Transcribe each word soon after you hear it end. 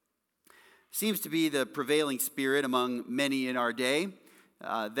Seems to be the prevailing spirit among many in our day,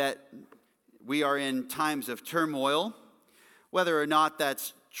 that we are in times of turmoil. Whether or not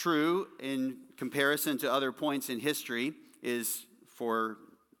that's true in comparison to other points in history is for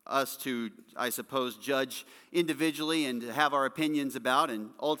us to, I suppose, judge individually and to have our opinions about, and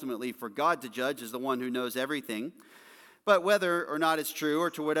ultimately for God to judge as the one who knows everything. But whether or not it's true, or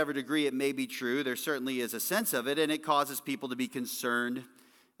to whatever degree it may be true, there certainly is a sense of it, and it causes people to be concerned,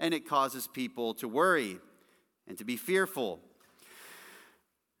 and it causes people to worry and to be fearful.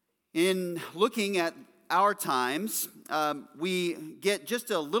 In looking at our times, we get just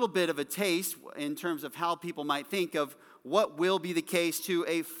a little bit of a taste in terms of how people might think of what will be the case to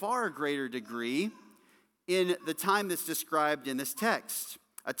a far greater degree in the time that's described in this text.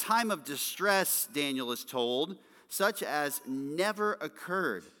 A time of distress, Daniel is told, such as never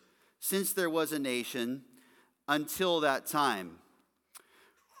occurred since there was a nation until that time.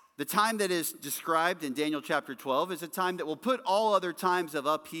 The time that is described in Daniel chapter 12 is a time that will put all other times of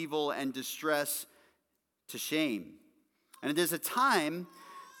upheaval and distress to shame. And it is a time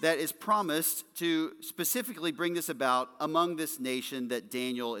that is promised to specifically bring this about among this nation that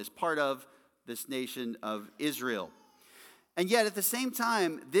Daniel is part of, this nation of Israel. And yet at the same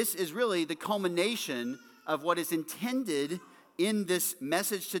time, this is really the culmination of what is intended in this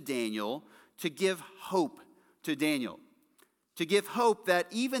message to Daniel to give hope to Daniel. To give hope that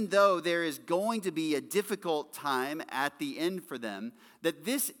even though there is going to be a difficult time at the end for them, that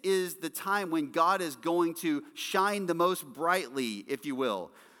this is the time when God is going to shine the most brightly, if you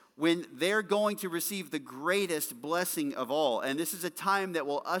will, when they're going to receive the greatest blessing of all. And this is a time that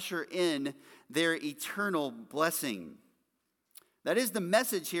will usher in their eternal blessing. That is the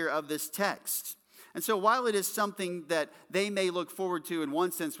message here of this text. And so while it is something that they may look forward to in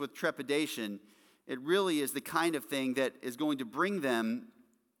one sense with trepidation, it really is the kind of thing that is going to bring them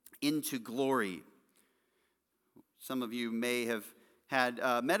into glory. Some of you may have had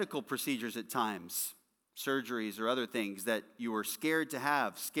medical procedures at times, surgeries or other things that you were scared to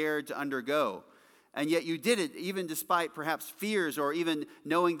have, scared to undergo. And yet you did it even despite perhaps fears or even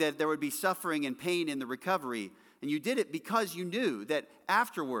knowing that there would be suffering and pain in the recovery. And you did it because you knew that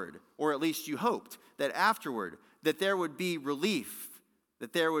afterward, or at least you hoped that afterward, that there would be relief,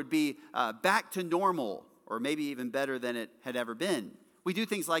 that there would be back to normal, or maybe even better than it had ever been. We do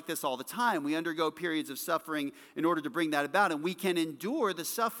things like this all the time. We undergo periods of suffering in order to bring that about, and we can endure the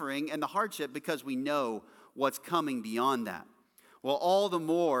suffering and the hardship because we know what's coming beyond that. Well, all the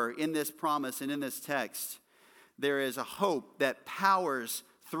more in this promise and in this text, there is a hope that powers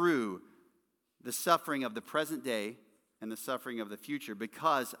through the suffering of the present day and the suffering of the future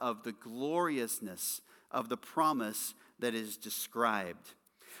because of the gloriousness of the promise that is described.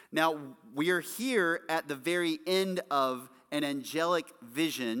 Now, we are here at the very end of an angelic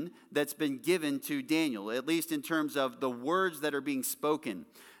vision that's been given to Daniel, at least in terms of the words that are being spoken.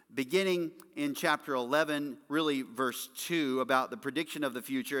 Beginning in chapter 11, really verse 2, about the prediction of the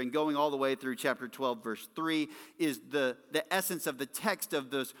future, and going all the way through chapter 12, verse 3, is the essence of the text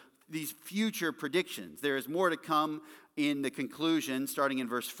of these future predictions. There is more to come in the conclusion, starting in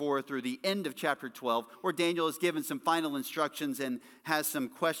verse 4 through the end of chapter 12, where Daniel is given some final instructions and has some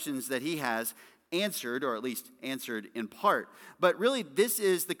questions that he has answered, or at least answered in part. But really, this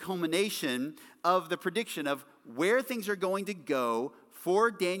is the culmination of the prediction of where things are going to go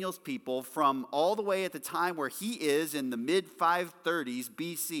for Daniel's people from all the way at the time where he is in the mid-530s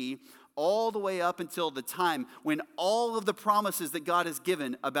BC, all the way up until the time when all of the promises that God has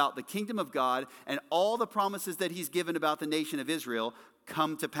given about the kingdom of God and all the promises that he's given about the nation of Israel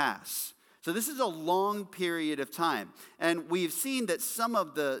come to pass. So this is a long period of time. And we've seen that some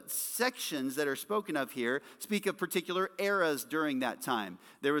of the sections that are spoken of here speak of particular eras during that time.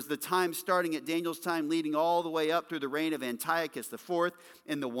 There was the time starting at Daniel's time leading all the way up through the reign of Antiochus IV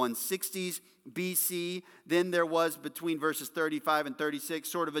in the 160s BC. Then there was between verses 35 and 36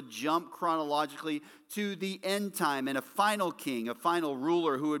 sort of a jump chronologically to the end time and a final king, a final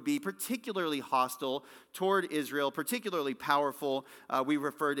ruler who would be particularly hostile toward Israel, particularly powerful. We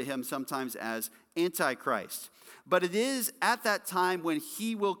refer to him sometimes as Antichrist. But it is at that time when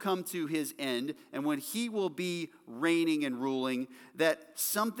he will come to his end and when he will be reigning and ruling that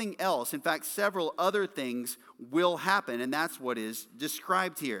something else, in fact, several other things will happen. And that's what is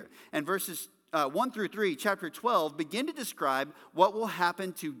described here. And verses 1 through 3, chapter 12, begin to describe what will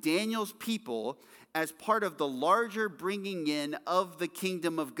happen to Daniel's people as part of the larger bringing in of the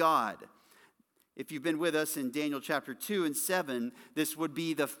kingdom of God. If you've been with us in Daniel chapter 2 and 7, this would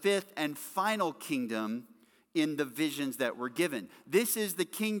be the fifth and final kingdom in the visions that were given. This is the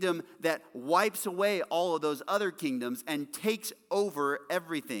kingdom that wipes away all of those other kingdoms and takes over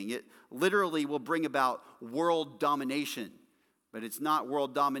everything. It literally will bring about world domination. But it's not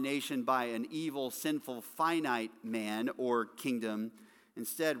world domination by an evil, sinful, finite man or kingdom.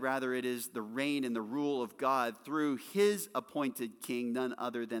 Instead, rather, it is the reign and the rule of God through his appointed king, none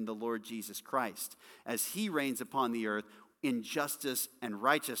other than the Lord Jesus Christ, as he reigns upon the earth in justice and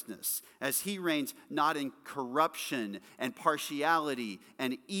righteousness, as he reigns not in corruption and partiality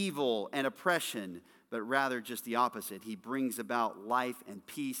and evil and oppression, but rather just the opposite. He brings about life and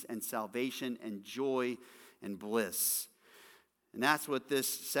peace and salvation and joy and bliss. And that's what this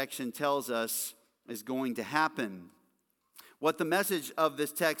section tells us is going to happen. What the message of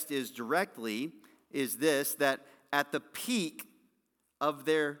this text is directly is this, that at the peak of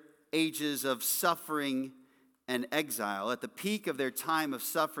their ages of suffering and exile, at the peak of their time of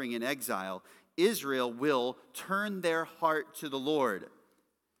suffering and exile, Israel will turn their heart to the Lord,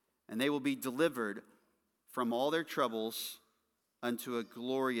 and they will be delivered from all their troubles unto a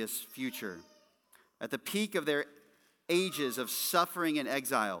glorious future. At the peak of their ages of suffering and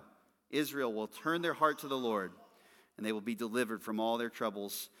exile, Israel will turn their heart to the Lord, and they will be delivered from all their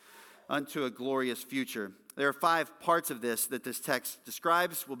troubles unto a glorious future. There are 5 parts of this that this text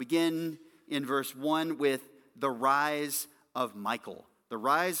describes. We'll begin in verse 1 with the rise of Michael. The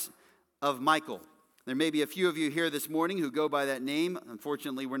rise of Michael. There may be a few of you here this morning who go by that name.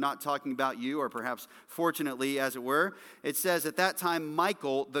 Unfortunately, we're not talking about you, or perhaps fortunately, as it were. It says, at that time,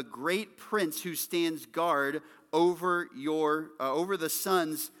 Michael, the great prince who stands guard over the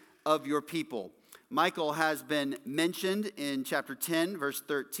sons of your people. Michael has been mentioned in chapter 10, verse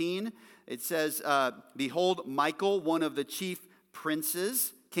 13. It says, behold, Michael, one of the chief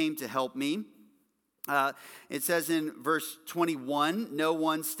princes, came to help me. It says in verse 21, no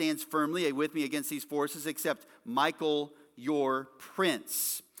one stands firmly with me against these forces except Michael, your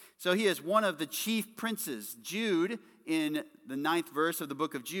prince. So he is one of the chief princes. Jude, in the 9th verse of the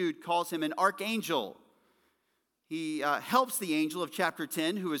book of Jude, calls him an archangel. He helps the angel of chapter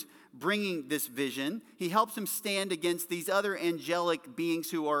 10 who is bringing this vision. He helps him stand against these other angelic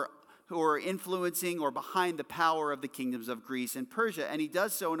beings who are influencing or behind the power of the kingdoms of Greece and Persia. And he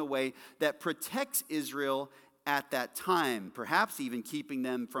does so in a way that protects Israel at that time, perhaps even keeping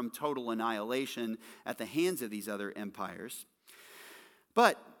them from total annihilation at the hands of these other empires.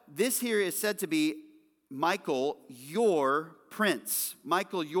 But this here is said to be Michael, your prince.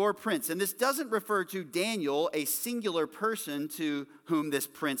 Michael, your prince. And this doesn't refer to Daniel, a singular person to whom this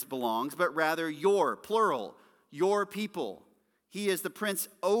prince belongs, but rather your, plural, your people. He is the prince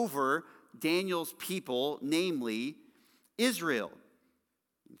over Daniel's people, namely Israel.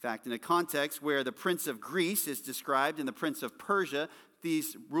 In fact, in a context where the prince of Greece is described and the prince of Persia,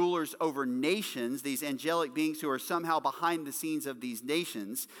 these rulers over nations, these angelic beings who are somehow behind the scenes of these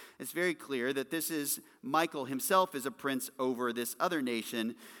nations, it's very clear that this is Michael himself is a prince over this other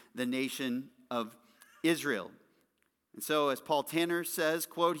nation, the nation of Israel. And so, as Paul Tanner says,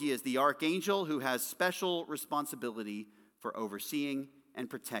 quote, he is the archangel who has special responsibility for overseeing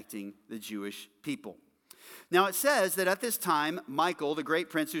and protecting the Jewish people. Now it says that at this time, Michael, the great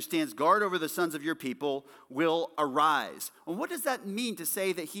prince who stands guard over the sons of your people, will arise. Well, what does that mean to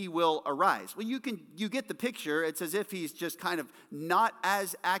say that he will arise? Well, you get the picture. It's as if he's just kind of not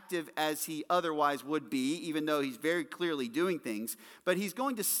as active as he otherwise would be, even though he's very clearly doing things. But he's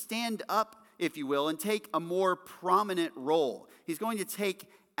going to stand up, if you will, and take a more prominent role. He's going to take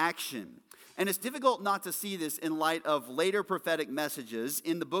action. And it's difficult not to see this in light of later prophetic messages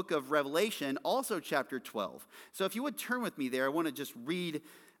in the book of Revelation, also chapter 12. So if you would turn with me there, I want to just read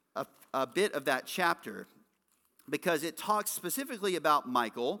a bit of that chapter, because it talks specifically about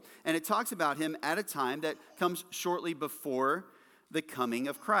Michael, and it talks about him at a time that comes shortly before the coming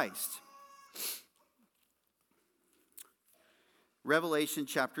of Christ. Revelation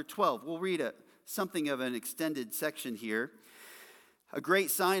chapter 12. We'll read something of an extended section here. A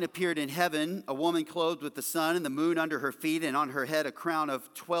great sign appeared in heaven, a woman clothed with the sun and the moon under her feet, and on her head a crown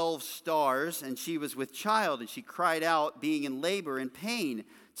of 12 stars. And she was with child, and she cried out, being in labor and pain,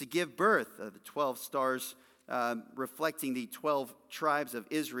 to give birth. The 12 stars reflecting the 12 tribes of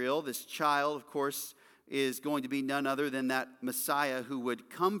Israel. This child, of course, is going to be none other than that Messiah who would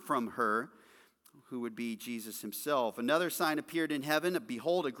come from her, who would be Jesus himself. Another sign appeared in heaven.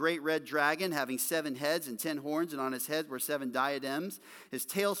 Behold, a great red dragon having 7 heads and 10 horns, and on his head were 7 diadems. His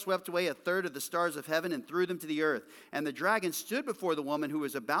tail swept away a third of the stars of heaven and threw them to the earth. And the dragon stood before the woman who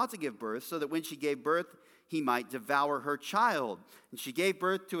was about to give birth, so that when she gave birth, he might devour her child. And she gave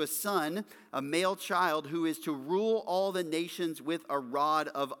birth to a son, a male child, who is to rule all the nations with a rod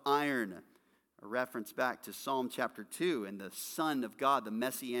of iron. a reference back to Psalm chapter 2 and the Son of God, the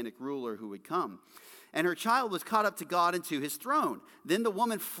messianic ruler who would come. And her child was caught up to God and to his throne. Then the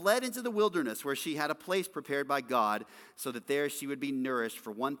woman fled into the wilderness where she had a place prepared by God so that there she would be nourished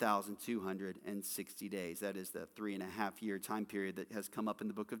for 1,260 days. That is the 3.5-year time period that has come up in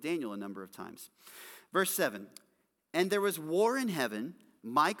the book of Daniel a number of times. Verse 7, and there was war in heaven,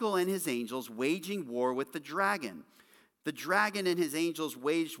 Michael and his angels waging war with the dragon. The dragon and his angels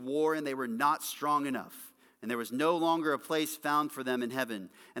waged war, and they were not strong enough. And there was no longer a place found for them in heaven.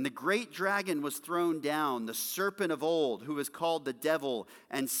 And the great dragon was thrown down, the serpent of old, who is called the devil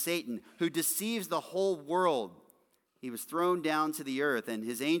and Satan, who deceives the whole world. He was thrown down to the earth, and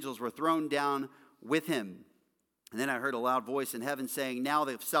his angels were thrown down with him. And then I heard a loud voice in heaven saying, now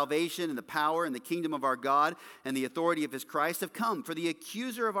the salvation and the power and the kingdom of our God and the authority of his Christ have come. For the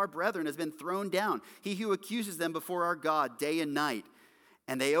accuser of our brethren has been thrown down, he who accuses them before our God day and night.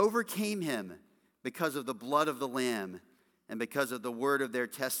 And they overcame him because of the blood of the Lamb and because of the word of their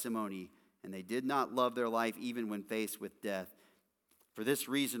testimony. And they did not love their life even when faced with death. For this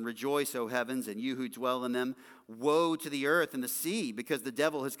reason, rejoice, O heavens, and you who dwell in them. Woe to the earth and the sea, because the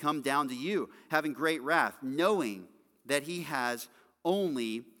devil has come down to you, having great wrath, knowing that he has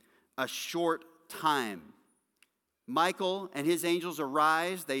only a short time. Michael and his angels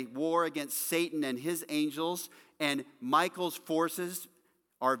arise. They war against Satan and his angels, and Michael's forces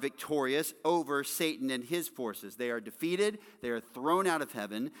are victorious over Satan and his forces. They are defeated. They are thrown out of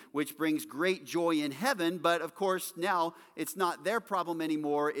heaven, which brings great joy in heaven. But of course, now it's not their problem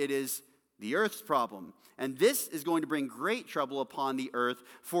anymore. It is the earth's problem. And this is going to bring great trouble upon the earth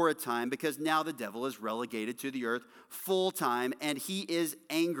for a time, because now the devil is relegated to the earth full time, and he is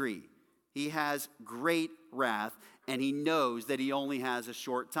angry. He has great wrath, and he knows that he only has a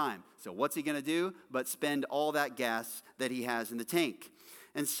short time. So what's he going to do but spend all that gas that he has in the tank?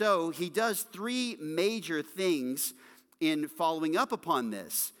 And so he does three major things in following up upon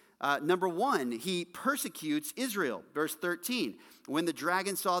this. Number one, he persecutes Israel. Verse 13, when the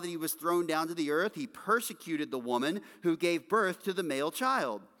dragon saw that he was thrown down to the earth, he persecuted the woman who gave birth to the male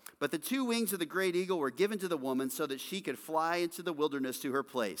child. But the two wings of the great eagle were given to the woman so that she could fly into the wilderness to her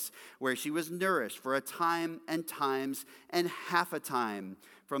place, where she was nourished for a time and times and half a time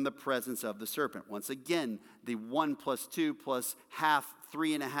from the presence of the serpent. Once again, the 1 + 2 + half,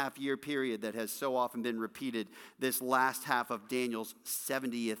 3.5-year period that has so often been repeated this last half of Daniel's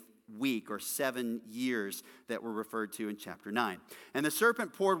 70th week, or 7 years that were referred to in chapter 9. And the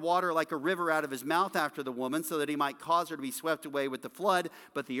serpent poured water like a river out of his mouth after the woman, so that he might cause her to be swept away with the flood.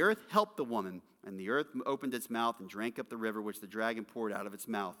 But the earth helped the woman, and the earth opened its mouth and drank up the river which the dragon poured out of its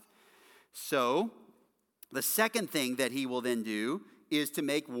mouth. So the second thing that he will then do is to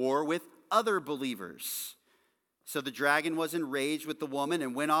make war with other believers. So the dragon was enraged with the woman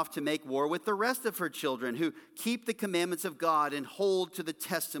and went off to make war with the rest of her children who keep the commandments of God and hold to the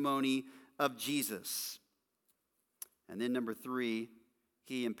testimony of Jesus. And then number 3,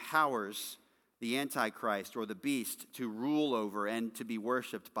 he empowers the Antichrist, or the beast, to rule over and to be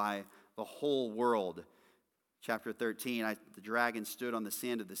worshipped by the whole world. Chapter 13, the dragon stood on the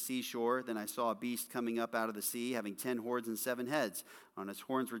sand of the seashore. Then I saw a beast coming up out of the sea, having 10 horns and 7 heads. On his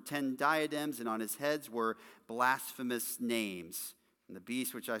horns were 10 diadems, and on his heads were blasphemous names. And the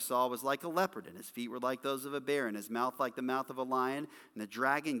beast which I saw was like a leopard, and his feet were like those of a bear, and his mouth like the mouth of a lion. And the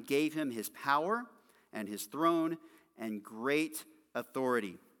dragon gave him his power and his throne and great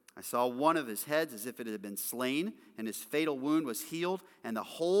authority. I saw one of his heads as if it had been slain, and his fatal wound was healed, and the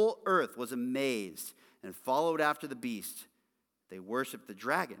whole earth was amazed and followed after the beast. They worshiped the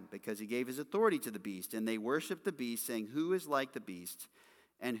dragon because he gave his authority to the beast. And they worshiped the beast, saying, who is like the beast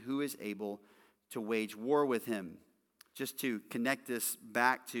and who is able to wage war with him? Just to connect this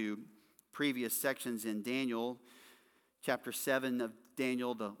back to previous sections in Daniel, chapter 7 of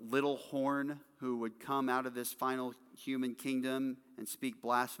Daniel, the little horn who would come out of this final human kingdom and speak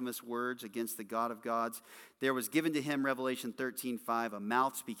blasphemous words against the God of gods. There was given to him, Revelation 13:5, a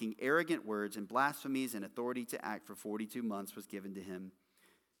mouth speaking arrogant words and blasphemies, and authority to act for 42 months was given to him.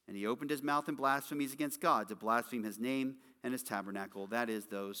 And he opened his mouth in blasphemies against God, to blaspheme his name and his tabernacle, that is,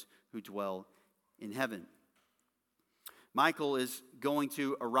 those who dwell in heaven. Michael is going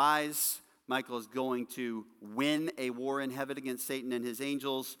to arise. Michael is going to win a war in heaven against Satan and his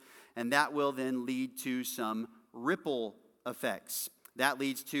angels, and that will then lead to some ripple effects. That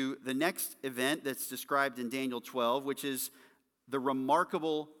leads to the next event that's described in Daniel 12, which is the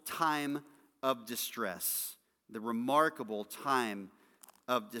remarkable time of distress. The remarkable time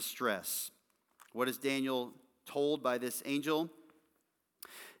of distress. What is Daniel told by this angel?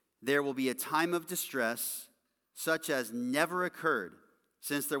 There will be a time of distress such as never occurred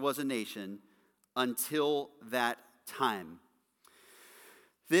since there was a nation until that time.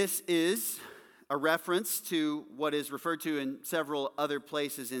 This is a reference to what is referred to in several other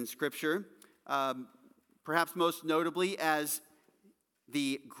places in Scripture, perhaps most notably as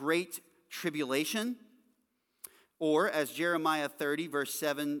the Great Tribulation, or as Jeremiah 30, verse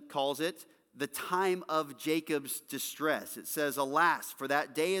 7 calls it, the time of Jacob's distress. It says, "Alas, for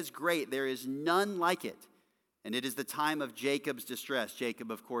that day is great, there is none like it, and it is the time of Jacob's distress."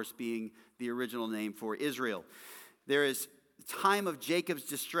 Jacob, of course, being the original name for Israel. There is time of Jacob's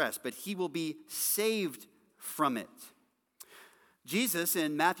distress, but he will be saved from it. Jesus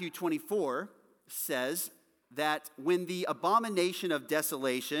in Matthew 24 says that when the abomination of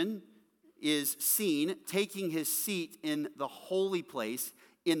desolation is seen taking his seat in the holy place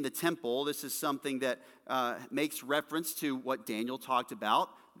in the temple, this is something that makes reference to what Daniel talked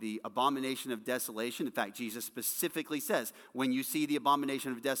about, the abomination of desolation. In fact, Jesus specifically says, when you see the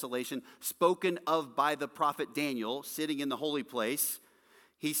abomination of desolation spoken of by the prophet Daniel sitting in the holy place,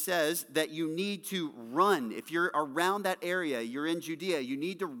 he says that you need to run. If you're around that area, you're in Judea, you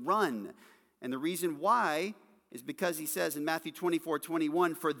need to run. And the reason why is because he says in Matthew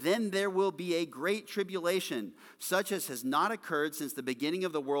 24:21, "For then there will be a great tribulation, such as has not occurred since the beginning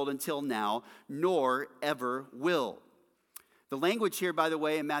of the world until now, nor ever will." The language here, by the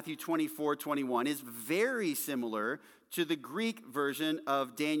way, in Matthew 24:21 is very similar to the Greek version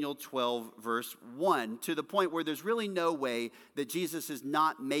of Daniel 12, verse 1, to the point where there's really no way that Jesus is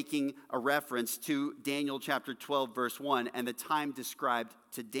not making a reference to Daniel chapter 12, verse 1, and the time described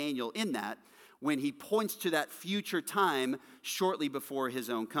to Daniel in that, when he points to that future time shortly before his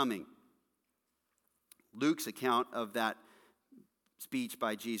own coming. Luke's account of that speech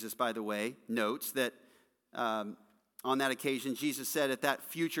by Jesus, by the way, notes that on that occasion, Jesus said at that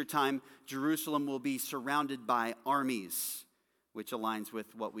future time, Jerusalem will be surrounded by armies, which aligns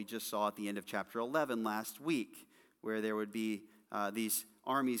with what we just saw at the end of chapter 11 last week, where there would be these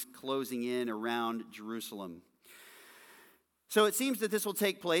armies closing in around Jerusalem. So it seems that this will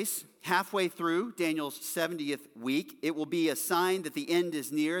take place halfway through Daniel's 70th week. It will be a sign that the end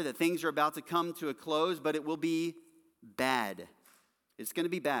is near, that things are about to come to a close, but it will be bad. It's going to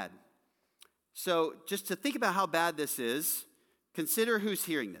be bad. So just to think about how bad this is, consider who's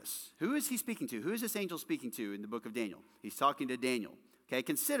hearing this. Who is he speaking to? Who is this angel speaking to in the book of Daniel? He's talking to Daniel. Okay,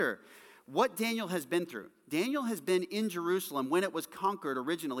 consider what Daniel has been through. Daniel has been in Jerusalem when it was conquered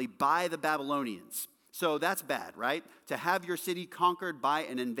originally by the Babylonians. So that's bad, right? To have your city conquered by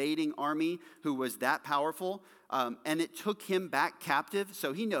an invading army who was that powerful, and it took him back captive,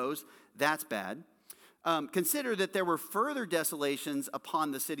 so he knows that's bad. Consider that there were further desolations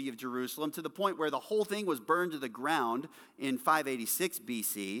upon the city of Jerusalem to the point where the whole thing was burned to the ground in 586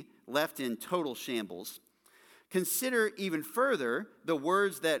 BC, left in total shambles. Consider even further the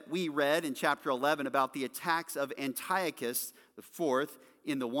words that we read in chapter 11 about the attacks of Antiochus IV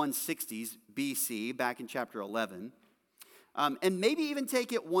in the 160s BC, back in chapter 11. And maybe even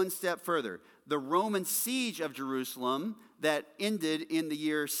take it one step further. The Roman siege of Jerusalem that ended in the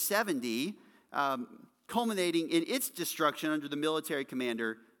year 70, culminating in its destruction under the military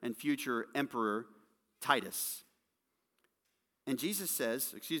commander and future emperor Titus. And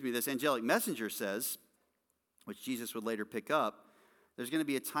this angelic messenger says, which Jesus would later pick up, there's going to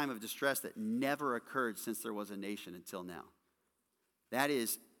be a time of distress that never occurred since there was a nation until now. That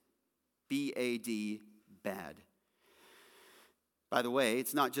is B-A-D, bad. By the way,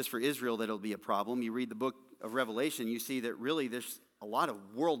 it's not just for Israel that it'll be a problem. You read the book of Revelation, you see that really there's a lot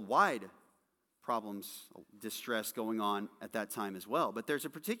of worldwide problems, distress going on at that time as well. But there's a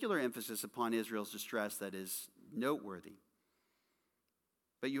particular emphasis upon Israel's distress that is noteworthy.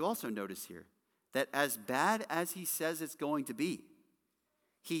 But you also notice here that as bad as he says it's going to be,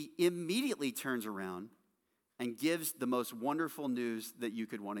 he immediately turns around and gives the most wonderful news that you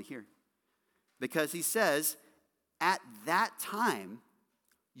could want to hear. Because he says, at that time,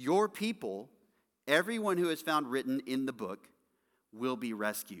 your people, everyone who is found written in the book, will be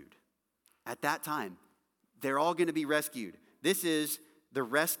rescued. At that time, they're all going to be rescued. This is the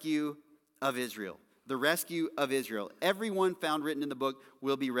rescue of Israel. The rescue of Israel. Everyone found written in the book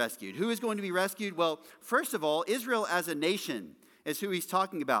will be rescued. Who is going to be rescued? Well, first of all, Israel as a nation is who he's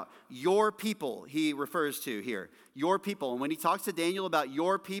talking about. Your people, he refers to here. Your people. And when he talks to Daniel about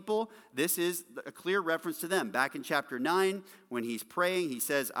your people, this is a clear reference to them. Back in chapter 9, when he's praying, he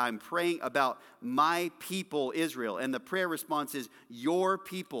says, I'm praying about my people, Israel. And the prayer response is, your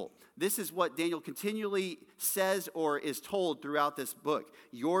people. This is what Daniel continually says or is told throughout this book.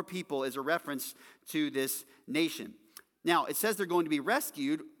 Your people is a reference to this nation. Now, it says they're going to be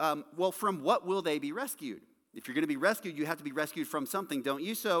rescued. Well, from what will they be rescued? If you're going to be rescued, you have to be rescued from something, don't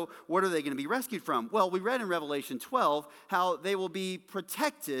you? So what are they going to be rescued from? Well, we read in Revelation 12 how they will be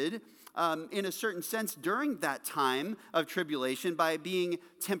protected in a certain sense during that time of tribulation by being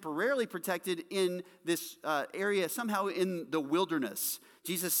temporarily protected in this area, somehow in the wilderness.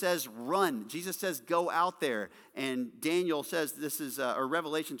 Jesus says, run. Jesus says, go out there. And Daniel says, or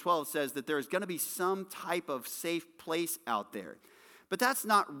Revelation 12 says that there's going to be some type of safe place out there. But that's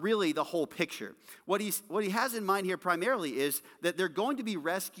not really the whole picture. What he has in mind here primarily is that they're going to be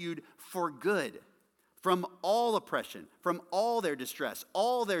rescued for good from all oppression, from all their distress,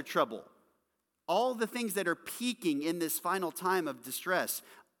 all their trouble, all the things that are peaking in this final time of distress.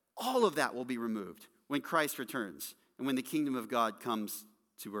 All of that will be removed when Christ returns and when the kingdom of God comes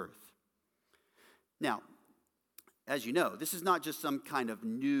to earth. Now, as you know, this is not just some kind of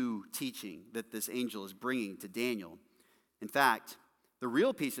new teaching that this angel is bringing to Daniel. In fact, the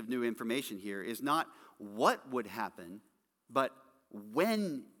real piece of new information here is not what would happen, but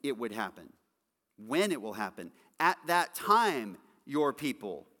when it would happen. When it will happen. At that time, your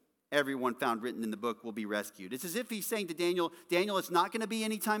people, everyone found written in the book, will be rescued. It's as if he's saying to Daniel, it's not going to be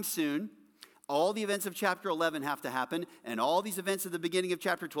anytime soon. All the events of chapter 11 have to happen, and all these events at the beginning of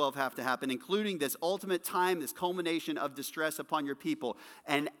chapter 12 have to happen, including this ultimate time, this culmination of distress upon your people.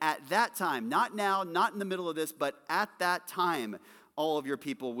 And at that time, not now, not in the middle of this, but at that time, all of your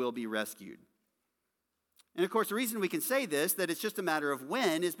people will be rescued. And of course, the reason we can say this, that it's just a matter of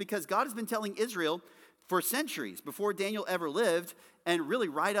when, is because God has been telling Israel for centuries, before Daniel ever lived, and really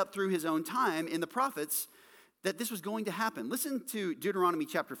right up through his own time in the prophets, that this was going to happen. Listen to Deuteronomy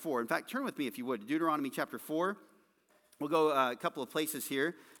chapter 4. In fact, turn with me if you would. Deuteronomy chapter 4. We'll go a couple of places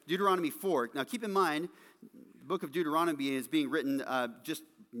here. Deuteronomy 4. Now keep in mind, the book of Deuteronomy is being written just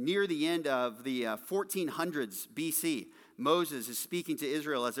near the end of the 1400s BC. Moses is speaking to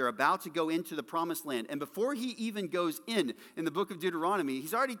Israel as they're about to go into the promised land. And before he even goes in the book of Deuteronomy,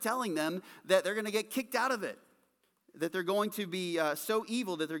 he's already telling them that they're going to get kicked out of it. That they're going to be so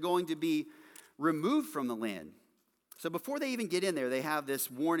evil that they're going to be removed from the land. So before they even get in there, they have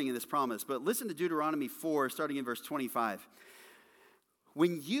this warning and this promise. But listen to Deuteronomy 4, starting in verse 25.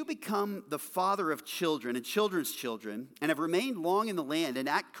 When you become the father of children and children's children, and have remained long in the land, and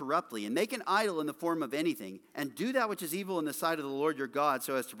act corruptly, and make an idol in the form of anything, and do that which is evil in the sight of the Lord your God,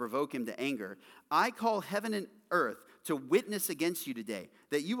 so as to provoke him to anger, I call heaven and earth to witness against you today,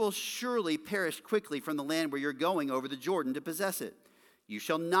 that you will surely perish quickly from the land where you're going over the Jordan to possess it. You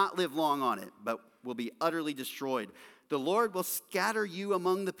shall not live long on it, but will be utterly destroyed. The Lord will scatter you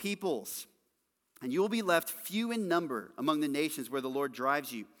among the peoples, and you will be left few in number among the nations where the Lord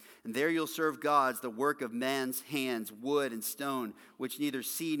drives you. And there you'll serve gods, the work of man's hands, wood and stone, which neither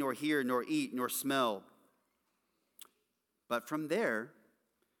see nor hear nor eat nor smell. But from there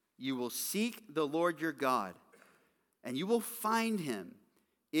you will seek the Lord your God, and you will find him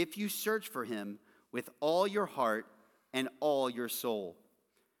if you search for him with all your heart and all your soul.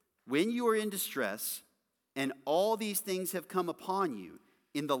 When you are in distress, and all these things have come upon you,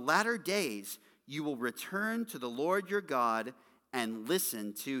 in the latter days you will return to the Lord your God and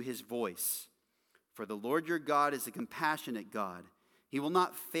listen to his voice. For the Lord your God is a compassionate God. He will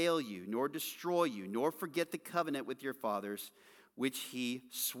not fail you, nor destroy you, nor forget the covenant with your fathers, which he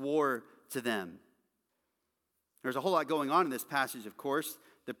swore to them. There's a whole lot going on in this passage, of course.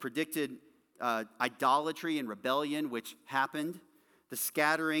 The predicted idolatry and rebellion, which happened. The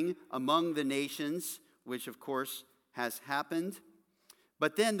scattering among the nations, which, of course, has happened.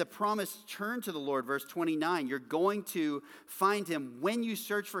 But then the promise, turn to the Lord, verse 29. You're going to find him when you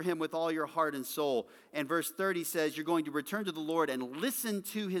search for him with all your heart and soul. And verse 30 says you're going to return to the Lord and listen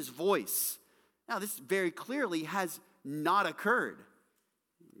to his voice. Now, this very clearly has not occurred.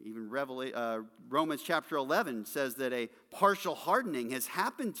 Even Romans chapter 11 says that a partial hardening has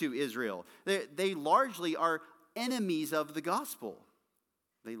happened to Israel. They largely are enemies of the gospel.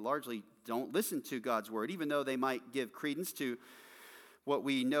 They largely don't listen to God's word, even though they might give credence to what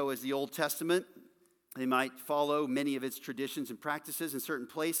we know as the Old Testament. They might follow many of its traditions and practices in certain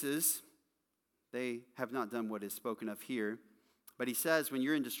places. They have not done what is spoken of here. But he says, when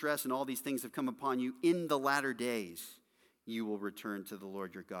you're in distress and all these things have come upon you, in the latter days, you will return to the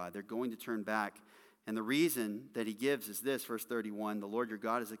Lord your God. They're going to turn back. And the reason that he gives is this, verse 31, the Lord your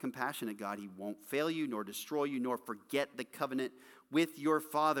God is a compassionate God. He won't fail you, nor destroy you, nor forget the covenant with your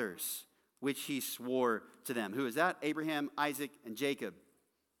fathers, which he swore to them. Who is that? Abraham, Isaac, and Jacob.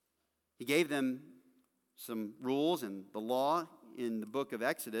 He gave them some rules and the law in the book of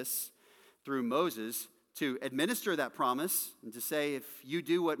Exodus through Moses to administer that promise and to say, if you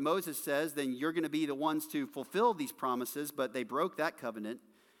do what Moses says, then you're going to be the ones to fulfill these promises. But they broke that covenant.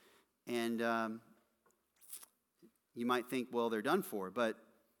 And you might think, well, they're done for. But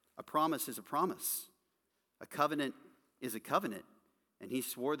a promise is a promise. A covenant is a covenant. And he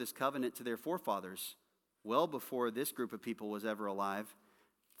swore this covenant to their forefathers well before this group of people was ever alive,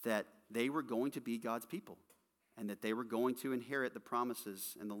 that they were going to be God's people and that they were going to inherit the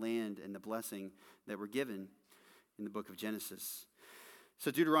promises and the land and the blessing that were given in the book of Genesis.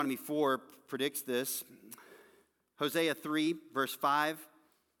 So Deuteronomy 4 predicts this. Hosea 3, verse 5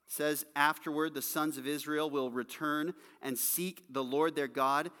 says, afterward the sons of Israel will return and seek the Lord their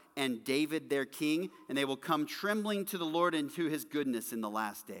God and David their king, and they will come trembling to the Lord and to his goodness in the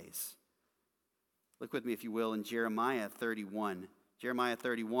last days. Look with me, if you will, in Jeremiah 31. Jeremiah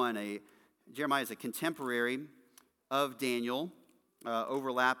 31, Jeremiah is a contemporary of Daniel,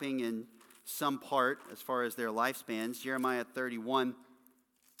 overlapping in some part as far as their lifespans. Jeremiah 31.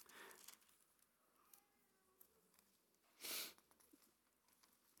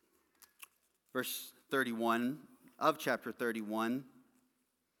 Verse 31 of chapter 31.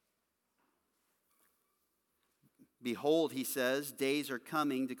 Behold, he says, days are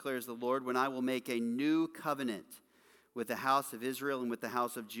coming, declares the Lord, when I will make a new covenant with the house of Israel and with the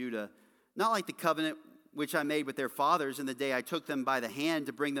house of Judah. Not like the covenant which I made with their fathers in the day I took them by the hand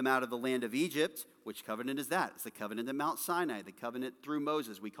to bring them out of the land of Egypt. Which covenant is that? It's the covenant at Mount Sinai, the covenant through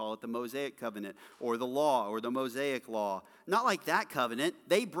Moses. We call it the Mosaic covenant, or the law, or the Mosaic law. Not like that covenant.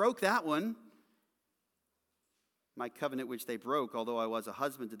 They broke that one. My covenant which they broke, although I was a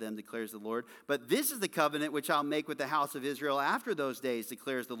husband to them, declares the Lord. But this is the covenant which I'll make with the house of Israel after those days,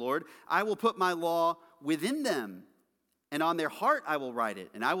 declares the Lord. I will put my law within them, and on their heart I will write it,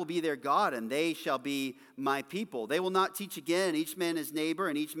 and I will be their God, and they shall be my people. They will not teach again, each man his neighbor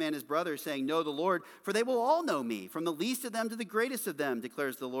and each man his brother, saying, know the Lord, for they will all know me, from the least of them to the greatest of them,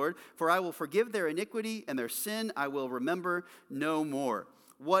 declares the Lord. For I will forgive their iniquity, and their sin I will remember no more.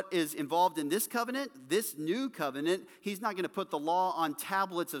 What is involved in this covenant, this new covenant, he's not going to put the law on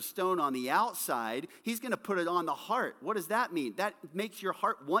tablets of stone on the outside. He's going to put it on the heart. What does that mean? That makes your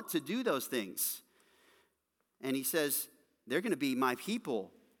heart want to do those things. And he says, they're going to be my people.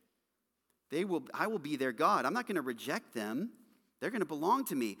 I will be their God. I'm not going to reject them. They're going to belong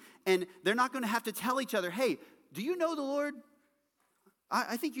to me. And they're not going to have to tell each other, hey, do you know the Lord?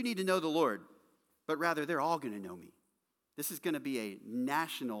 I think you need to know the Lord. But rather, they're all going to know me. This is going to be a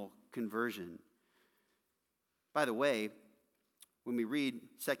national conversion. By the way, when we read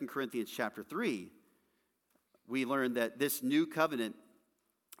 2 Corinthians chapter 3, we learn that this new covenant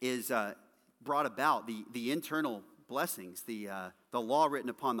is brought about, the internal blessings, the law written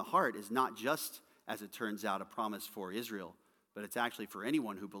upon the heart is not just, as it turns out, a promise for Israel, but it's actually for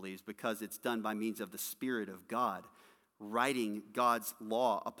anyone who believes, because it's done by means of the Spirit of God, writing God's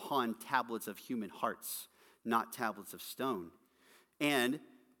law upon tablets of human hearts, not tablets of stone. And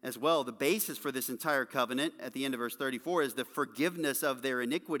as well, the basis for this entire covenant at the end of verse 34 is the forgiveness of their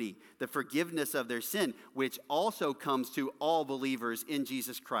iniquity, the forgiveness of their sin, which also comes to all believers in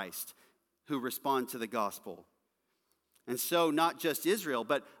Jesus Christ who respond to the gospel. And so not just Israel,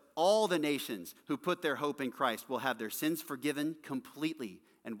 but all the nations who put their hope in Christ will have their sins forgiven completely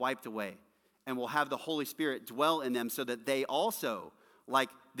and wiped away, and will have the Holy Spirit dwell in them, so that they also, like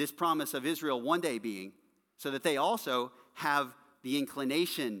this promise of Israel one day being, so that they also have the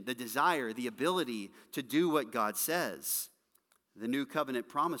inclination, the desire, the ability to do what God says. The new covenant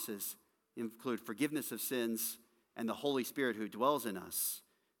promises include forgiveness of sins and the Holy Spirit who dwells in us.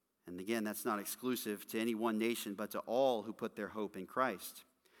 And again, that's not exclusive to any one nation, but to all who put their hope in Christ.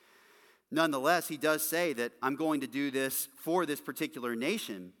 Nonetheless, he does say that I'm going to do this for this particular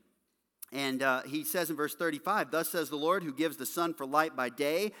nation. And he says in verse 35, thus says the Lord, who gives the sun for light by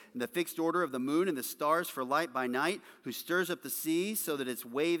day, and the fixed order of the moon and the stars for light by night, who stirs up the sea so that its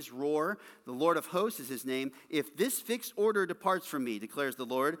waves roar. The Lord of hosts is his name. If this fixed order departs from me, declares the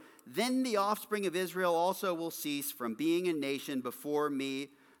Lord, then the offspring of Israel also will cease from being a nation before me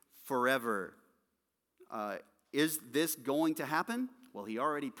forever. Is this going to happen? Well, he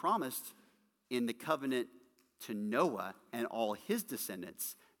already promised in the covenant to Noah and all his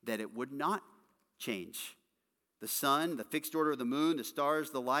descendants that it would not change. The sun, the fixed order of the moon, the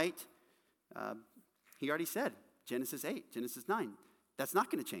stars, the light. He already said, Genesis 8, Genesis 9, that's not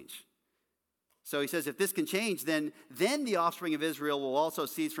going to change. So he says, if this can change, then the offspring of Israel will also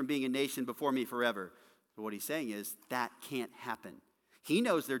cease from being a nation before me forever. But what he's saying is that can't happen. He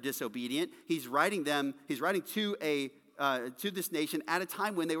knows they're disobedient. He's writing to this nation at a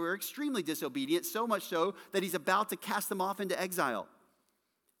time when they were extremely disobedient, so much so that he's about to cast them off into exile.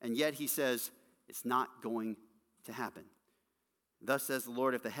 And yet he says, it's not going to happen. Thus says the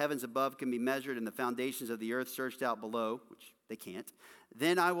Lord, if the heavens above can be measured and the foundations of the earth searched out below, which they can't,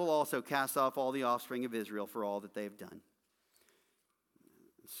 then I will also cast off all the offspring of Israel for all that they have done.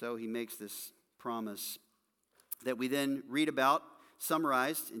 So he makes this promise that we then read about,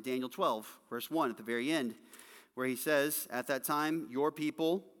 summarized in Daniel 12, verse 1 at the very end, where he says, at that time, your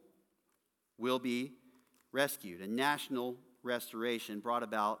people will be rescued. A national restoration brought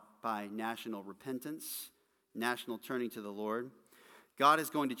about by national repentance, national turning to the Lord. God is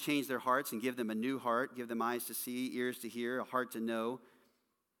going to change their hearts and give them a new heart, give them eyes to see, ears to hear, a heart to know.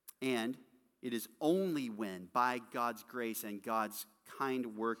 And it is only when, by God's grace and God's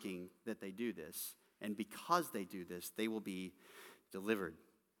kind working, that they do this. And because they do this, they will be delivered.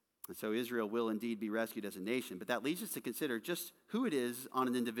 And so Israel will indeed be rescued as a nation. But that leads us to consider just who it is on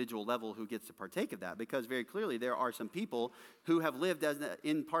an individual level who gets to partake of that. Because very clearly there are some people who have lived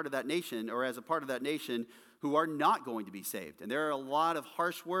in part of that nation or as a part of that nation who are not going to be saved. And there are a lot of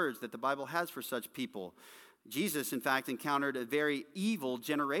harsh words that the Bible has for such people. Jesus, in fact, encountered a very evil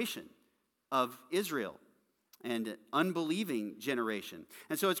generation of Israel and an unbelieving generation.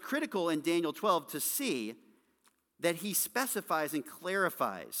 And so it's critical in Daniel 12 to see that he specifies and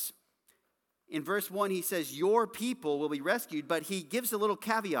clarifies. In verse 1, he says, your people will be rescued, but he gives a little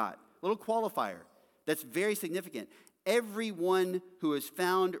caveat, a little qualifier that's very significant. Everyone who is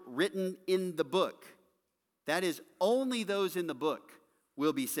found written in the book, that is, only those in the book,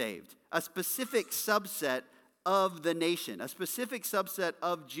 will be saved. A specific subset of the nation, a specific subset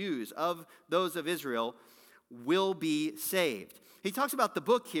of Jews, of those of Israel, will be saved. He talks about the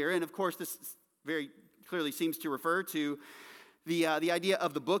book here, and of course this very clearly seems to refer to the idea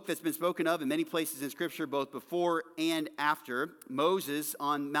of the book that's been spoken of in many places in Scripture, both before and after. Moses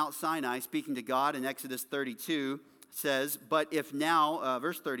on Mount Sinai, speaking to God in Exodus 32, says, but if now,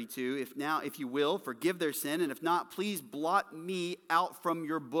 verse 32, if you will, forgive their sin, and if not, please blot me out from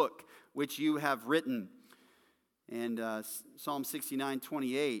your book, which you have written. And Psalm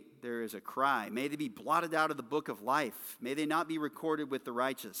 69:28, there is a cry, may they be blotted out of the book of life. May they not be recorded with the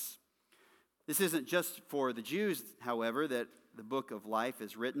righteous. This isn't just for the Jews, however, that the book of life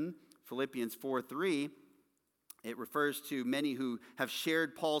is written. Philippians 4:3, it refers to many who have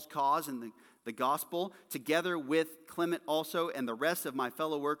shared Paul's cause in the gospel, together with Clement also and the rest of my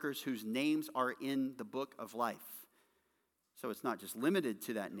fellow workers whose names are in the book of life. So it's not just limited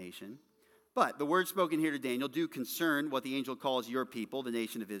to that nation. But the words spoken here to Daniel do concern what the angel calls your people, the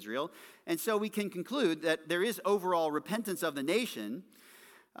nation of Israel. And so we can conclude that there is overall repentance of the nation.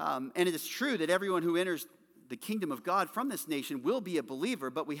 And it is true that everyone who enters the kingdom of God from this nation will be a believer.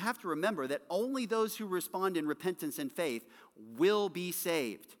 But we have to remember that only those who respond in repentance and faith will be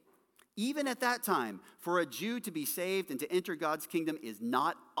saved. Even at that time, for a Jew to be saved and to enter God's kingdom is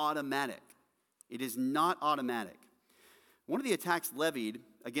not automatic. It is not automatic. One of the attacks levied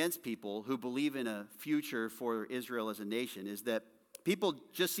against people who believe in a future for Israel as a nation is that people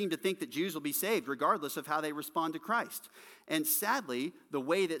just seem to think that Jews will be saved regardless of how they respond to Christ. And sadly, the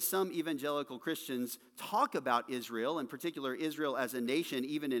way that some evangelical Christians talk about Israel, in particular Israel as a nation,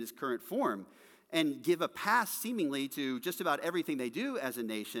 even in its current form, and give a pass seemingly to just about everything they do as a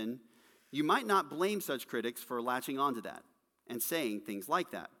nation, you might not blame such critics for latching onto that and saying things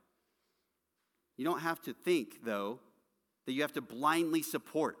like that. You don't have to think, though, that you have to blindly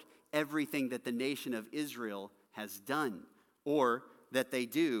support everything that the nation of Israel has done or that they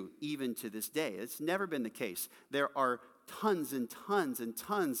do even to this day. It's never been the case. There are tons and tons and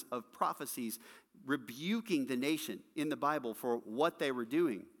tons of prophecies rebuking the nation in the Bible for what they were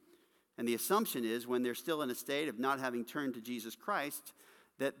doing. And the assumption is when they're still in a state of not having turned to Jesus Christ,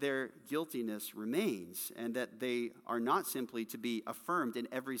 that their guiltiness remains and that they are not simply to be affirmed in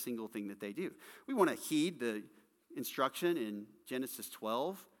every single thing that they do. We want to heed the instruction in Genesis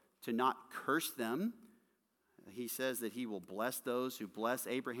 12 to not curse them. He says that he will bless those who bless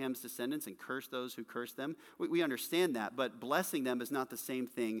Abraham's descendants and curse those who curse them. We understand that, but blessing them is not the same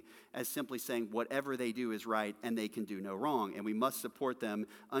thing as simply saying whatever they do is right and they can do no wrong, and we must support them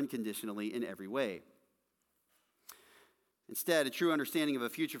unconditionally in every way. Instead, a true understanding of a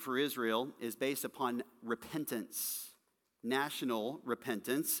future for Israel is based upon repentance, national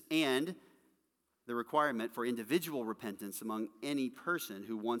repentance, and the requirement for individual repentance among any person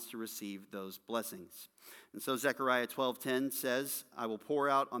who wants to receive those blessings. And so Zechariah 12:10 says, I will pour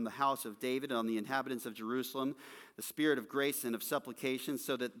out on the house of David and on the inhabitants of Jerusalem the spirit of grace and of supplication,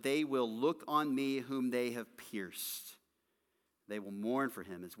 so that they will look on me whom they have pierced. They will mourn for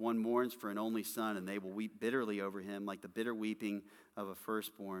him as one mourns for an only son, and they will weep bitterly over him like the bitter weeping of a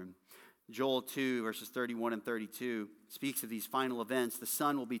firstborn. Joel 2, verses 31 and 32 speaks of these final events. The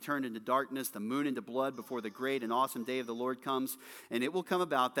sun will be turned into darkness, the moon into blood before the great and awesome day of the Lord comes. And it will come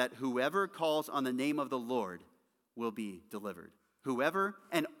about that whoever calls on the name of the Lord will be delivered. Whoever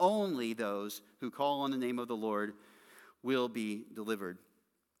and only those who call on the name of the Lord will be delivered.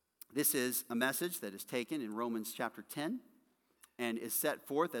 This is a message that is taken in Romans chapter 10 and is set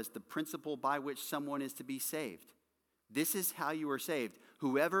forth as the principle by which someone is to be saved. This is how you are saved.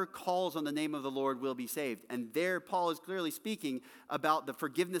 Whoever calls on the name of the Lord will be saved. And there Paul is clearly speaking about the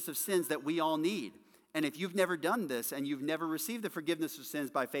forgiveness of sins that we all need. And if you've never done this and you've never received the forgiveness of sins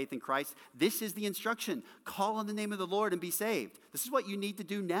by faith in Christ, this is the instruction. Call on the name of the Lord and be saved. This is what you need to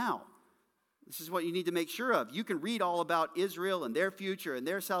do now. This is what you need to make sure of. You can read all about Israel and their future and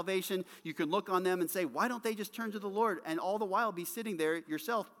their salvation. You can look on them and say, why don't they just turn to the Lord? And all the while be sitting there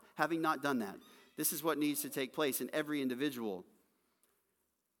yourself having not done that. This is what needs to take place in every individual.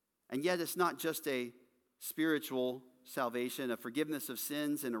 And yet it's not just a spiritual salvation, a forgiveness of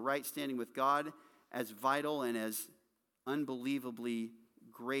sins and a right standing with God, as vital and as unbelievably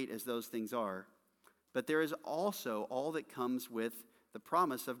great as those things are. But there is also all that comes with the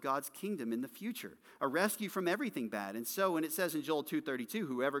promise of God's kingdom in the future, a rescue from everything bad. And so when it says in Joel 2:32,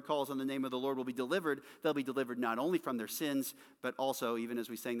 whoever calls on the name of the Lord will be delivered, they'll be delivered not only from their sins, but also, even as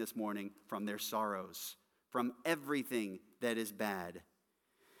we sang this morning, from their sorrows, from everything that is bad.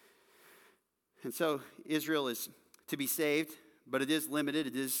 And so Israel is to be saved, but it is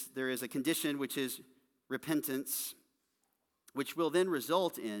limited. There is a condition which is repentance, which will then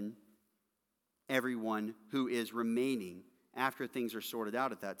result in everyone who is remaining after things are sorted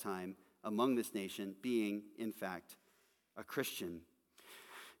out at that time among this nation being, in fact, a Christian.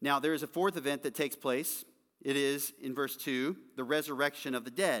 Now, there is a fourth event that takes place. It is, in verse 2, the resurrection of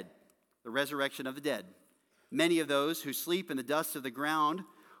the dead. The resurrection of the dead. Many of those who sleep in the dust of the ground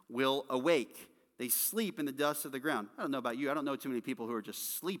will awake. They sleep in the dust of the ground. I don't know about you. I don't know too many people who are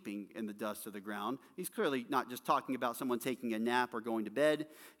just sleeping in the dust of the ground. He's clearly not just talking about someone taking a nap or going to bed.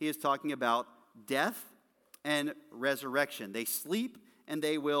 He is talking about death and resurrection. They sleep and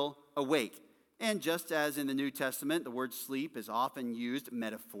they will awake. And just as in the New Testament, the word sleep is often used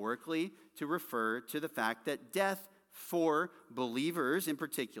metaphorically to refer to the fact that death for believers in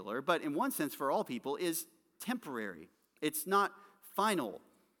particular, but in one sense for all people, is temporary. It's not final.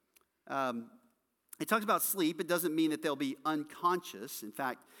 It talks about sleep. It doesn't mean that they'll be unconscious. In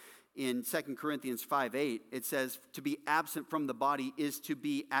fact, in 2 Corinthians 5:8, it says to be absent from the body is to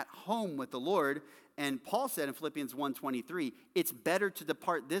be at home with the Lord. And Paul said in Philippians 1:23, it's better to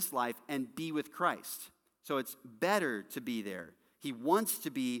depart this life and be with Christ. So it's better to be there. He wants to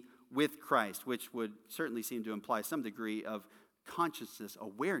be with Christ, which would certainly seem to imply some degree of consciousness,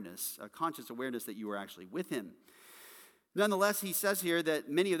 awareness, a conscious awareness that you are actually with him. Nonetheless, he says here that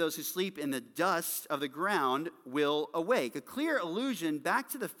many of those who sleep in the dust of the ground will awake. A clear allusion back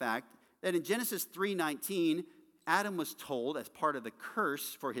to the fact that in Genesis 3:19, Adam was told, as part of the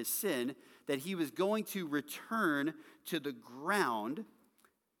curse for his sin, that he was going to return to the ground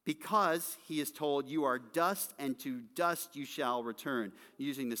because he is told, you are dust and to dust you shall return,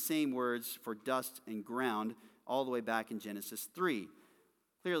 using the same words for dust and ground all the way back in Genesis 3.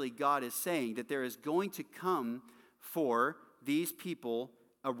 Clearly, God is saying that there is going to come for these people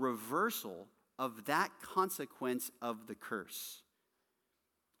a reversal of that consequence of the curse.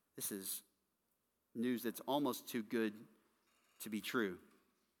 This is news that's almost too good to be true.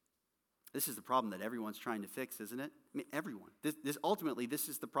 This is the problem that everyone's trying to fix, isn't it? I mean, everyone. Ultimately, this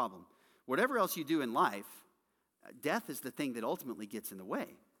is the problem. Whatever else you do in life, death is the thing that ultimately gets in the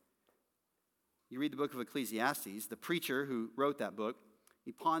way. You read the book of Ecclesiastes, the preacher who wrote that book,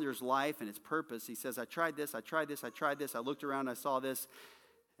 he ponders life and its purpose. He says, I tried this, I looked around, I saw this,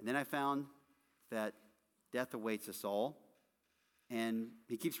 and then I found that death awaits us all. And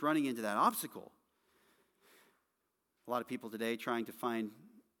he keeps running into that obstacle. A lot of people today trying to find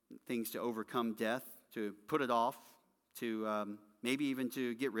things to overcome death, to put it off, to maybe even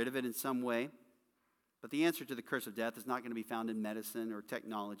to get rid of it in some way. But the answer to the curse of death is not going to be found in medicine or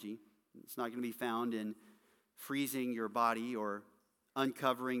technology. It's not going to be found in freezing your body or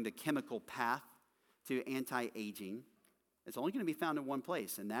uncovering the chemical path to anti-aging. It's only going to be found in one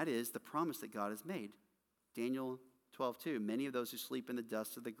place, and that is the promise that God has made. Daniel 12:2, many of those who sleep in the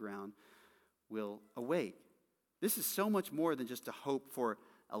dust of the ground will awake. This is so much more than just a hope for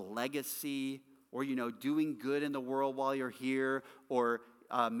a legacy or, doing good in the world while you're here or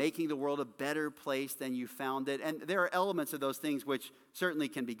making the world a better place than you found it. And there are elements of those things which certainly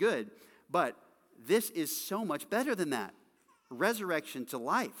can be good, but this is so much better than that. Resurrection to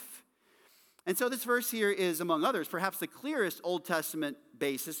life. And so this verse here is, among others, perhaps the clearest Old Testament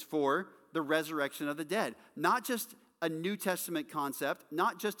basis for the resurrection of the dead. Not just a New Testament concept,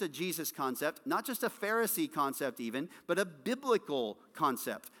 not just a Jesus concept, not just a Pharisee concept even, but a biblical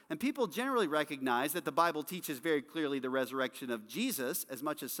concept. And people generally recognize that the Bible teaches very clearly the resurrection of Jesus, as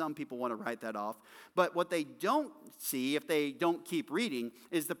much as some people want to write that off. But what they don't see, if they don't keep reading,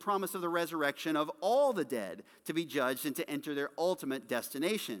 is the promise of the resurrection of all the dead to be judged and to enter their ultimate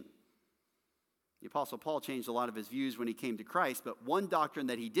destination. The Apostle Paul changed a lot of his views when he came to Christ, but one doctrine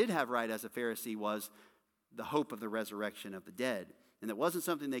that he did have right as a Pharisee was the hope of the resurrection of the dead. And it wasn't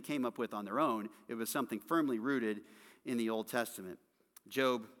something they came up with on their own. It was something firmly rooted in the Old Testament.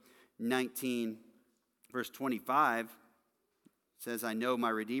 Job 19, verse 25 says, I know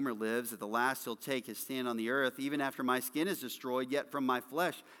my Redeemer lives. At the last he'll take his stand on the earth. Even after my skin is destroyed, yet from my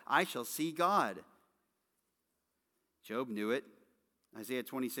flesh I shall see God. Job knew it. Isaiah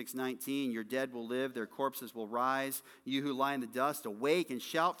 26:19, your dead will live, their corpses will rise. You who lie in the dust, awake and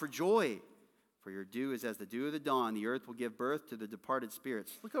shout for joy. For your dew is as the dew of the dawn. The earth will give birth to the departed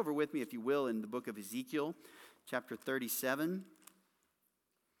spirits. Look over with me, if you will, in the book of Ezekiel, chapter 37.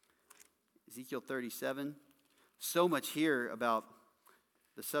 Ezekiel 37. So much here about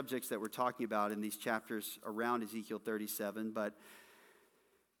the subjects that we're talking about in these chapters around Ezekiel 37. But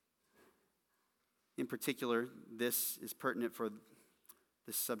in particular, this is pertinent for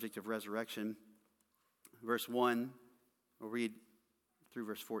this subject of resurrection. Verse 1, we'll read through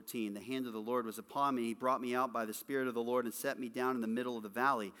verse 14. The hand of the Lord was upon me. He brought me out by the Spirit of the Lord and set me down in the middle of the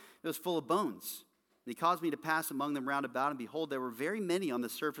valley. It was full of bones. And he caused me to pass among them round about, and behold, there were very many on the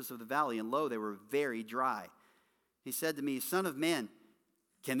surface of the valley, and lo, they were very dry. He said to me, Son of man,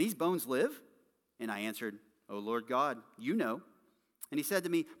 can these bones live? And I answered, O Lord God, you know. And he said to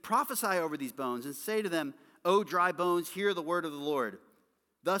me, prophesy over these bones, and say to them, O dry bones, hear the word of the Lord.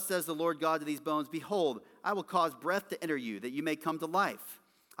 Thus says the Lord God to these bones, behold, I will cause breath to enter you, that you may come to life.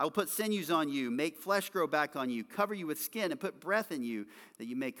 I will put sinews on you, make flesh grow back on you, cover you with skin, and put breath in you, that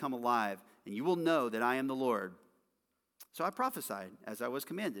you may come alive. And you will know that I am the Lord. So I prophesied as I was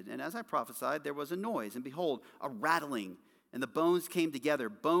commanded. And as I prophesied, there was a noise. And behold, a rattling. And the bones came together,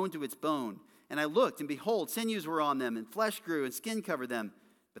 bone to its bone. And I looked, and behold, sinews were on them, and flesh grew, and skin covered them.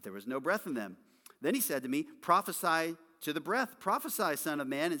 But there was no breath in them. Then he said to me, prophesy to the breath. Prophesy, son of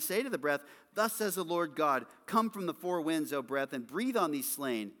man, and say to the breath, thus says the Lord God, come from the four winds, O breath, and breathe on these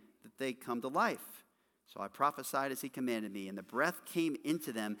slain, that they come to life. So I prophesied as he commanded me, and the breath came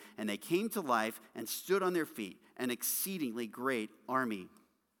into them, and they came to life and stood on their feet, an exceedingly great army.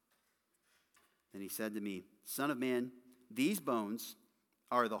 Then he said to me, Son of man, these bones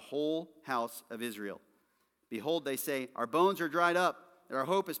are the whole house of Israel. Behold, they say, our bones are dried up, and our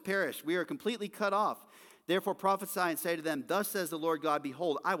hope is perished. We are completely cut off. Therefore prophesy and say to them, thus says the Lord God,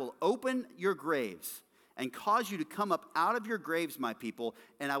 behold, I will open your graves and cause you to come up out of your graves, my people,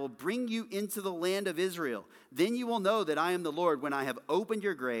 and I will bring you into the land of Israel. Then you will know that I am the Lord when I have opened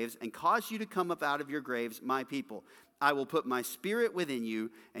your graves and caused you to come up out of your graves, my people. I will put my spirit within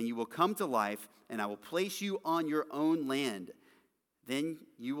you, and you will come to life, and I will place you on your own land. Then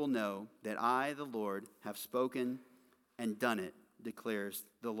you will know that I, the Lord, have spoken and done it, declares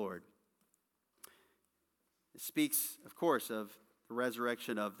the Lord. It speaks, of course, of the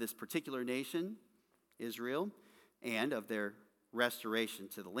resurrection of this particular nation, Israel, and of their restoration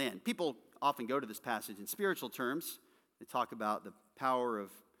to the land. People often go to this passage in spiritual terms. They talk about the power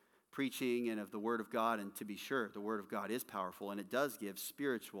of preaching and of the Word of God, and to be sure, the Word of God is powerful, and it does give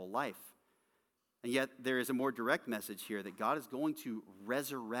spiritual life. And yet, there is a more direct message here that God is going to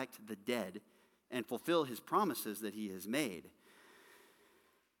resurrect the dead and fulfill his promises that he has made.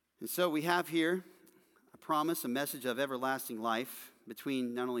 And so we have here a promise, a message of everlasting life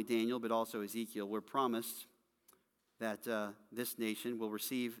between not only Daniel but also Ezekiel. We're promised that this nation will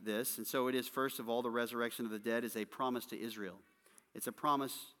receive this. And so it is, first of all, the resurrection of the dead is a promise to Israel. It's a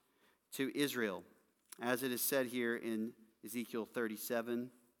promise to Israel, as it is said here in Ezekiel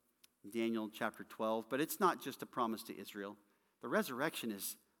 37, Daniel chapter 12. But it's not just a promise to Israel. The resurrection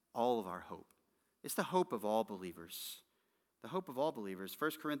is all of our hope. It's the hope of all believers. The hope of all believers.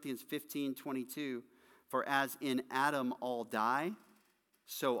 1 Corinthians 15:22, for as in Adam all die,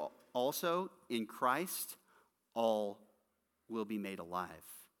 so also in Christ all will be made alive.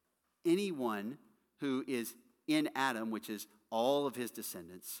 Anyone who is in Adam, which is all of his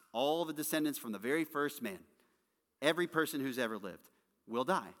descendants, all the descendants from the very first man, every person who's ever lived, will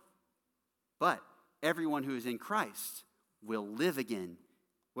die. But everyone who is in Christ will live again,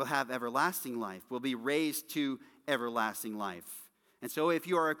 will have everlasting life, will be raised to everlasting life. And so if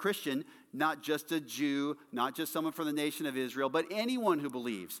you are a Christian, not just a Jew, not just someone from the nation of Israel, but anyone who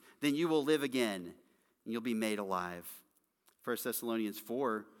believes, then you will live again and you'll be made alive. 1 Thessalonians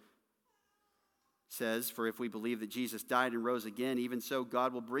 4 says, "For if we believe that Jesus died and rose again, even so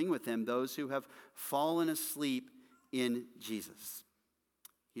God will bring with him those who have fallen asleep in Jesus."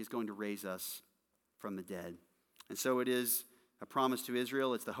 He is going to raise us from the dead. And so it is a promise to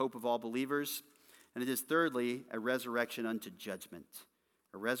Israel. It's the hope of all believers. And it is, thirdly, a resurrection unto judgment.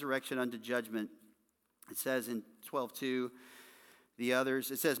 A resurrection unto judgment. It says in 12:2, the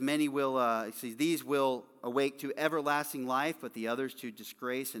others, it says, these will awake to everlasting life, but the others to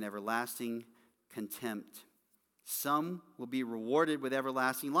disgrace and everlasting contempt. Some will be rewarded with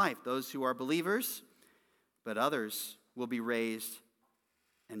everlasting life, those who are believers, but others will be raised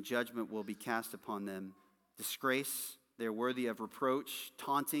and judgment will be cast upon them. Disgrace, they're worthy of reproach,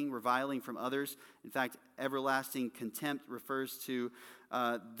 taunting, reviling from others. In fact, everlasting contempt refers to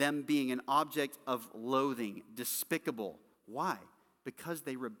them being an object of loathing, despicable. Why? Because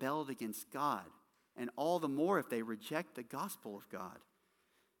they rebelled against God, and all the more if they reject the gospel of God.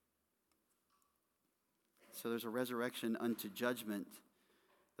 So there's a resurrection unto judgment.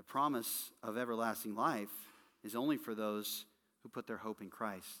 The promise of everlasting life is only for those who put their hope in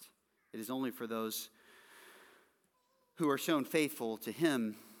Christ. It is only for those who are shown faithful to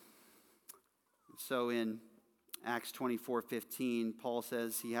him. So in Acts 24:15, Paul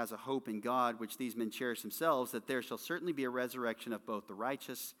says he has a hope in God, which these men cherish themselves, that there shall certainly be a resurrection of both the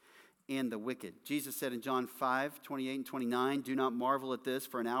righteous and the wicked. Jesus said in John 5:28 and 29, "Do not marvel at this,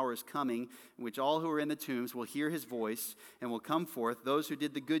 for an hour is coming in which all who are in the tombs will hear his voice and will come forth, those who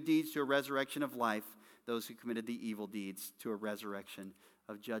did the good deeds to a resurrection of life, those who committed the evil deeds to a resurrection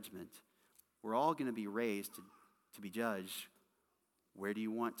of judgment." We're all going to be raised to be judged. Where do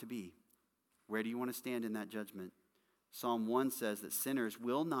you want to be? Where do you want to stand in that judgment? Psalm 1 says that sinners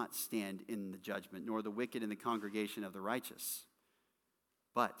will not stand in the judgment, nor the wicked in the congregation of the righteous.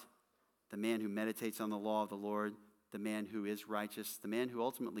 But the man who meditates on the law of the Lord, the man who is righteous, the man who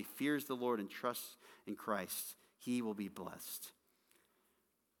ultimately fears the Lord and trusts in Christ, he will be blessed.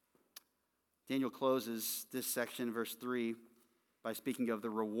 Daniel closes this section, verse 3, by speaking of the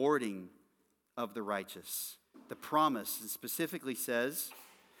rewarding of the righteous. The promise, and specifically says,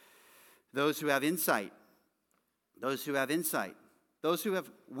 those who have insight, those who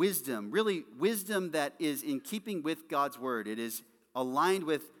have wisdom, really wisdom that is in keeping with God's word. It is aligned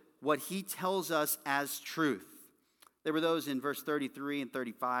with what he tells us as truth. There were those in verse 33 and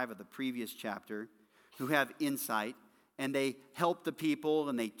 35 of the previous chapter who have insight, and they helped the people,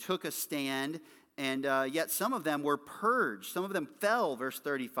 and they took a stand, and yet some of them were purged. Some of them fell, verse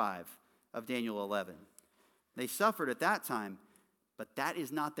 35 of Daniel 11. They suffered at that time, but that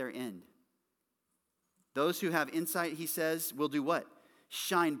is not their end. Those who have insight, he says, will do what?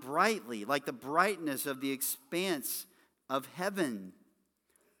 Shine brightly, like the brightness of the expanse of heaven.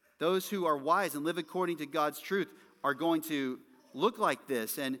 Those who are wise and live according to God's truth are going to look like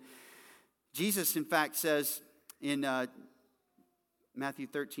this. And Jesus, in fact, says in Matthew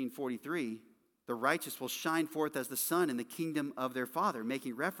 13:43, the righteous will shine forth as the sun in the kingdom of their Father,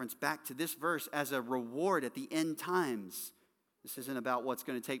 making reference back to this verse as a reward at the end times. This isn't about what's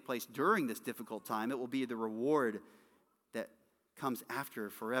going to take place during this difficult time. It will be the reward that comes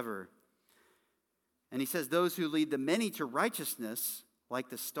after forever. And he says, those who lead the many to righteousness like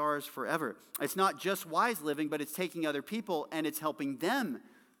the stars forever. It's not just wise living, but it's taking other people and it's helping them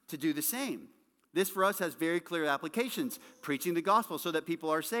to do the same. This for us has very clear applications. Preaching the gospel so that people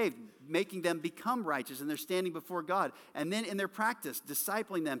are saved, making them become righteous and they're standing before God. And then in their practice,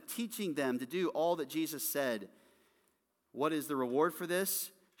 discipling them, teaching them to do all that Jesus said. What is the reward for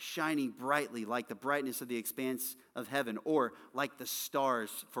this? Shining brightly like the brightness of the expanse of heaven, or like the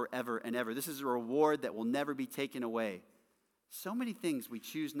stars forever and ever. This is a reward that will never be taken away. So many things we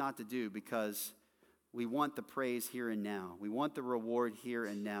choose not to do because we want the praise here and now. We want the reward here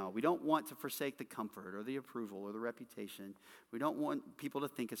and now. We don't want to forsake the comfort or the approval or the reputation. We don't want people to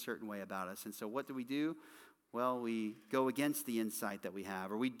think a certain way about us. And so what do? Well, we go against the insight that we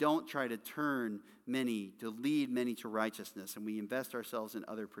have, or we don't try to lead many to righteousness, and we invest ourselves in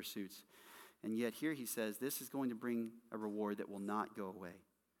other pursuits. And yet here he says, this is going to bring a reward that will not go away,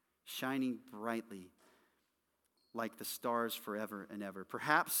 shining brightly like the stars forever and ever.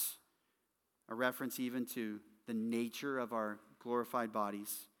 Perhaps a reference even to the nature of our glorified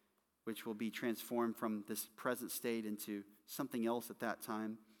bodies, which will be transformed from this present state into something else at that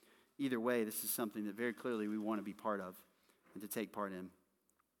time. Either way, this is something that very clearly we want to be part of and to take part in.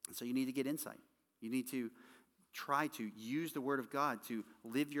 And so you need to get insight. You need to try to use the Word of God to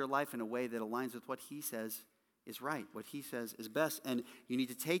live your life in a way that aligns with what He says is right, what He says is best. And you need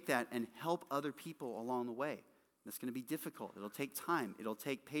to take that and help other people along the way. That's going to be difficult. It'll take time. It'll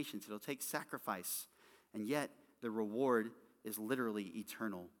take patience. It'll take sacrifice. And yet, the reward is literally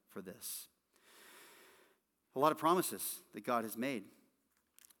eternal for this. A lot of promises that God has made.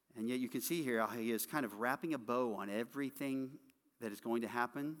 And yet you can see here how he is kind of wrapping a bow on everything that is going to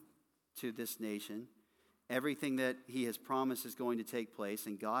happen to this nation. Everything that he has promised is going to take place,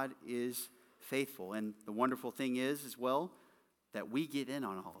 and God is faithful. And the wonderful thing is, as well, that we get in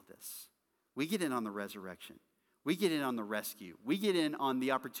on all of this. We get in on the resurrection. We get in on the rescue. We get in on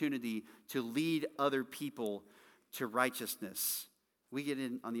the opportunity to lead other people to righteousness. We get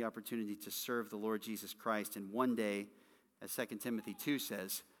in on the opportunity to serve the Lord Jesus Christ, and one day, as 2 Timothy 2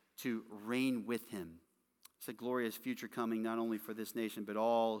 says, to reign with him. It's a glorious future coming, not only for this nation, but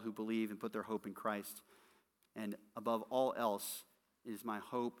all who believe and put their hope in Christ. And above all else, it is my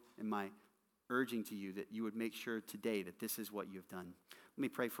hope and my urging to you that you would make sure today that this is what you have done. Let me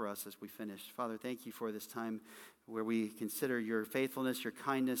pray for us as we finish. Father, thank you for this time where we consider your faithfulness, your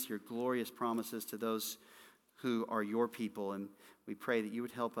kindness, your glorious promises to those who are your people. And we pray that you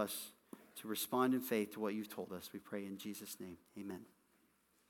would help us to respond in faith to what you've told us. We pray in Jesus' name. Amen.